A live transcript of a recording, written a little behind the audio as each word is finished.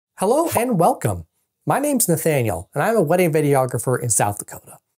Hello and welcome. My name's Nathaniel and I'm a wedding videographer in South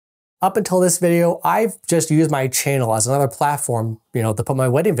Dakota. Up until this video, I've just used my channel as another platform, to put my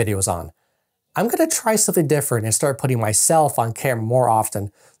wedding videos on. I'm gonna try something different and start putting myself on camera more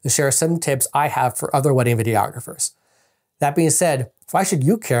often to share some tips I have for other wedding videographers. That being said, why should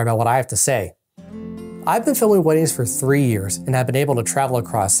you care about what I have to say? I've been filming weddings for 3 years and have been able to travel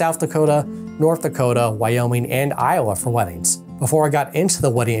across South Dakota, North Dakota, Wyoming, and Iowa for weddings. Before I got into the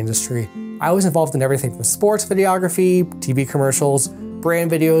wedding industry, I was involved in everything from sports videography, TV commercials,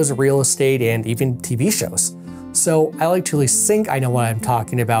 brand videos, real estate, and even TV shows. So I like to at least think I know what I'm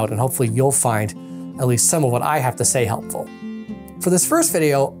talking about, and hopefully you'll find at least some of what I have to say helpful. For this first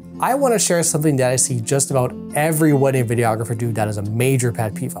video, I want to share something that I see just about every wedding videographer do that is a major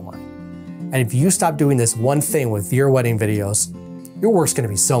pet peeve of mine. And if you stop doing this one thing with your wedding videos, your work's gonna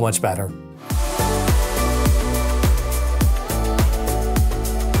be so much better.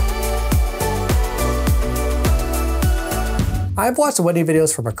 I've watched wedding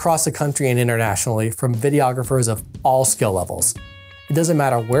videos from across the country and internationally from videographers of all skill levels. It doesn't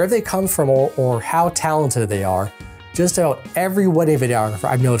matter where they come from or how talented they are, just about every wedding videographer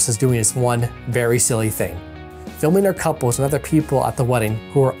I've noticed is doing this one very silly thing: filming their couples and other people at the wedding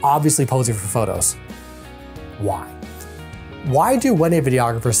who are obviously posing for photos. Why? Why do wedding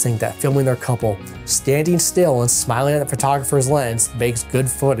videographers think that filming their couple standing still and smiling at the photographer's lens makes good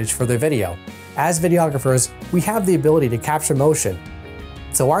footage for their video? As videographers, we have the ability to capture motion.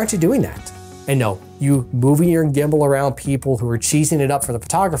 So why aren't you doing that? And no, you moving your gimbal around people who are cheesing it up for the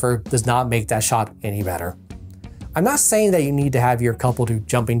photographer does not make that shot any better. I'm not saying that you need to have your couple do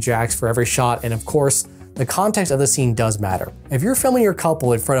jumping jacks for every shot, and of course, the context of the scene does matter. If you're filming your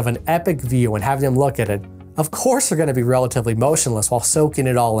couple in front of an epic view and having them look at it, of course they're going to be relatively motionless while soaking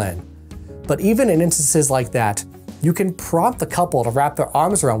it all in. But even in instances like that, you can prompt the couple to wrap their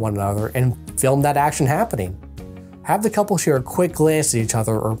arms around one another and film that action happening. Have the couple share a quick glance at each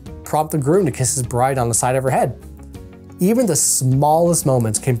other or prompt the groom to kiss his bride on the side of her head. Even the smallest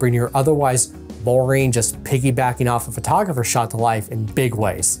moments can bring your otherwise boring, just piggybacking off a photographer shot to life in big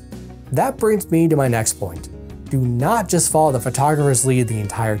ways. That brings me to my next point. Do not just follow the photographer's lead the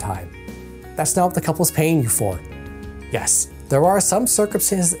entire time. That's not what the couple's paying you for. Yes, there are some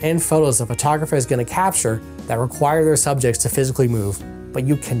circumstances and photos a photographer is going to capture that require their subjects to physically move, but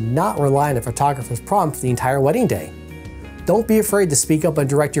you cannot rely on the photographer's prompt the entire wedding day. Don't be afraid to speak up and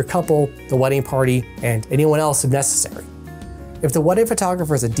direct your couple, the wedding party, and anyone else if necessary. If the wedding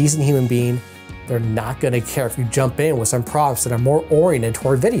photographer is a decent human being, they're not going to care if you jump in with some prompts that are more oriented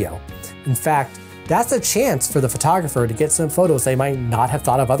toward video. In fact, that's a chance for the photographer to get some photos they might not have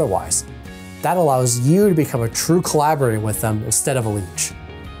thought of otherwise. That allows you to become a true collaborator with them instead of a leech.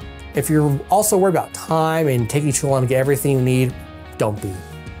 If you're also worried about time and taking too long to get everything you need, don't be.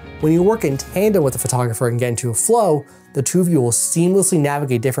 When you work in tandem with the photographer and get into a flow, the two of you will seamlessly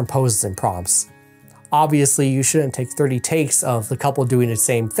navigate different poses and prompts. Obviously, you shouldn't take 30 takes of the couple doing the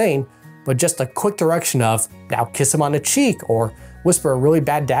same thing, but just a quick direction of, now kiss him on the cheek, or whisper a really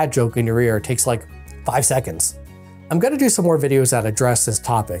bad dad joke in your ear takes like 5 seconds. I'm gonna do some more videos that address this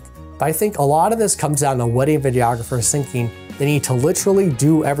topic, but I think a lot of this comes down to wedding videographers thinking they need to literally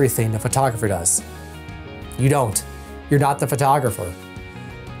do everything the photographer does. You don't. You're not the photographer.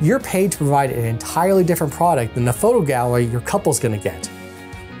 You're paid to provide an entirely different product than the photo gallery your couple's gonna get.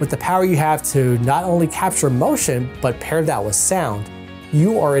 With the power you have to not only capture motion, but pair that with sound,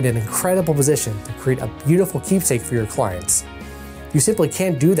 you are in an incredible position to create a beautiful keepsake for your clients. You simply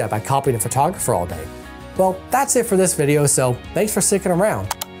can't do that by copying a photographer all day. Well, that's it for this video, so thanks for sticking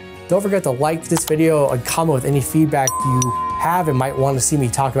around. Don't forget to like this video and comment with any feedback you have and might want to see me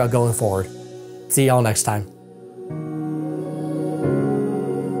talk about going forward. See y'all next time.